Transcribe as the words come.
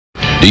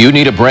Do you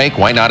need a break?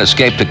 Why not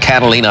escape to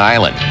Catalina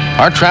Island?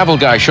 Our travel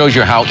guy shows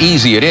you how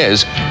easy it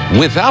is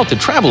without the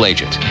travel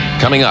agent.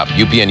 Coming up,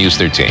 UPN News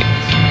 13.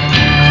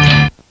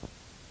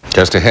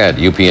 Just ahead,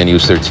 UPN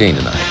News 13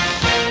 tonight.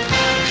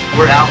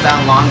 We're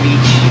outbound Long Beach,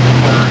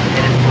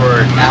 headed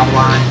for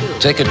Avalon.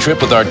 Take a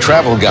trip with our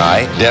travel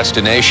guy,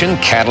 destination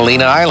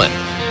Catalina Island.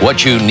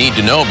 What you need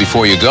to know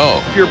before you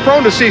go. If you're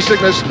prone to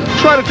seasickness,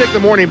 try to take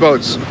the morning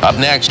boats. Up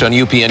next on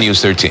UPN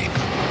News 13.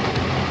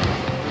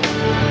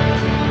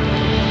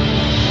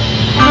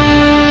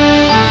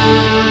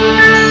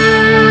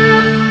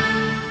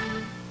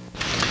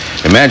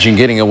 Imagine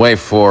getting away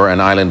for an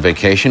island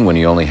vacation when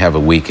you only have a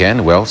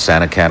weekend. Well,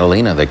 Santa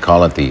Catalina, they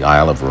call it the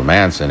Isle of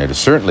Romance, and it is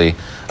certainly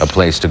a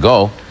place to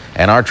go.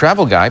 And our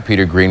travel guy,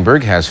 Peter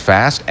Greenberg, has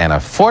fast and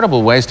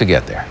affordable ways to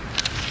get there.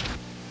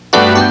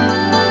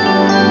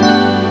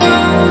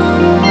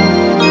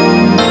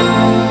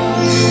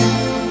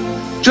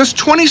 Just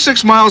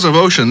 26 miles of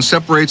ocean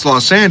separates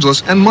Los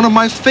Angeles and one of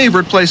my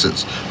favorite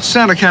places,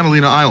 Santa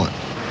Catalina Island.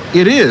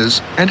 It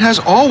is, and has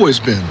always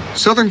been,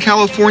 Southern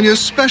California's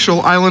special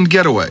island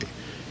getaway.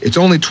 It's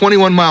only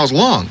 21 miles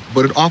long,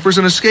 but it offers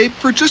an escape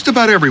for just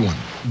about everyone.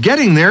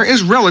 Getting there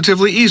is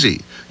relatively easy.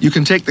 You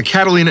can take the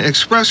Catalina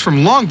Express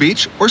from Long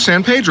Beach or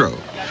San Pedro.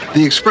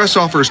 The Express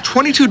offers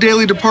 22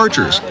 daily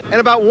departures, and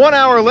about 1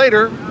 hour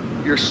later,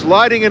 you're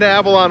sliding into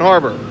Avalon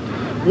Harbor.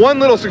 One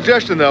little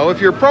suggestion, though,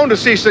 if you're prone to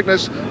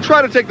seasickness,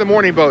 try to take the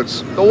morning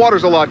boats. The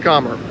water's a lot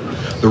calmer.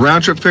 The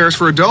round-trip fares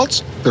for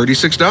adults,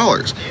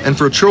 $36, and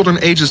for children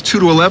ages 2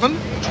 to 11,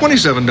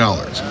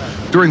 $27.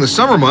 During the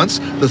summer months,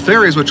 the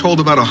ferries, which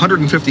hold about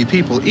 150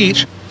 people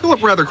each, fill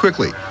up rather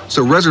quickly,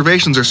 so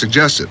reservations are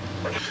suggested.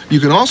 You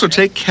can also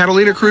take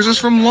Catalina cruises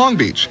from Long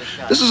Beach.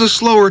 This is a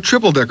slower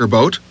triple-decker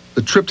boat.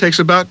 The trip takes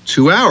about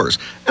 2 hours,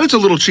 and it's a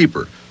little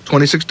cheaper,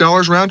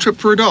 $26 round trip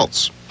for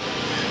adults.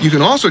 You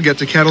can also get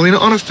to Catalina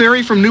on a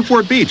ferry from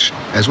Newport Beach,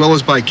 as well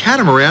as by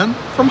catamaran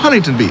from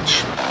Huntington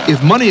Beach.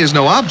 If money is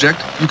no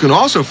object, you can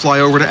also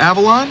fly over to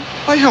Avalon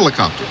by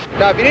helicopter.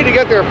 Now, if you need to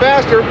get there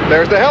faster,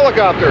 there's the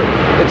helicopter.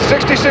 It's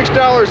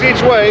 $66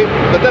 each way,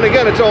 but then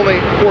again, it's only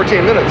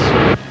 14 minutes.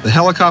 The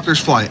helicopters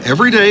fly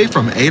every day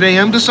from 8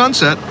 a.m. to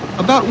sunset,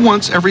 about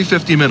once every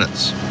 50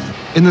 minutes.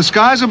 In the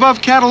skies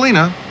above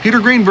Catalina, Peter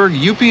Greenberg,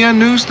 UPN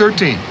News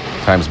 13.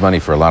 Time's money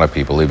for a lot of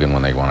people, even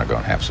when they want to go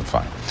and have some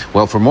fun.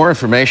 Well, for more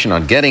information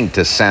on getting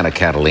to Santa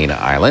Catalina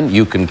Island,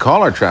 you can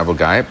call our travel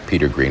guy,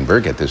 Peter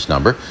Greenberg, at this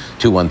number,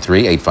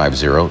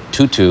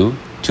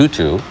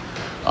 213-850-2222,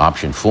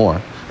 option 4.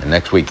 And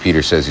next week,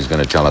 Peter says he's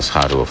going to tell us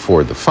how to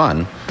afford the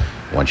fun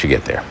once you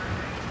get there.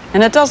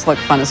 And it does look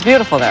fun. It's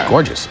beautiful there.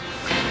 Gorgeous.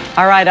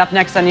 All right, up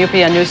next on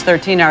UPN News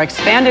 13, our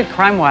expanded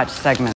Crime Watch segment.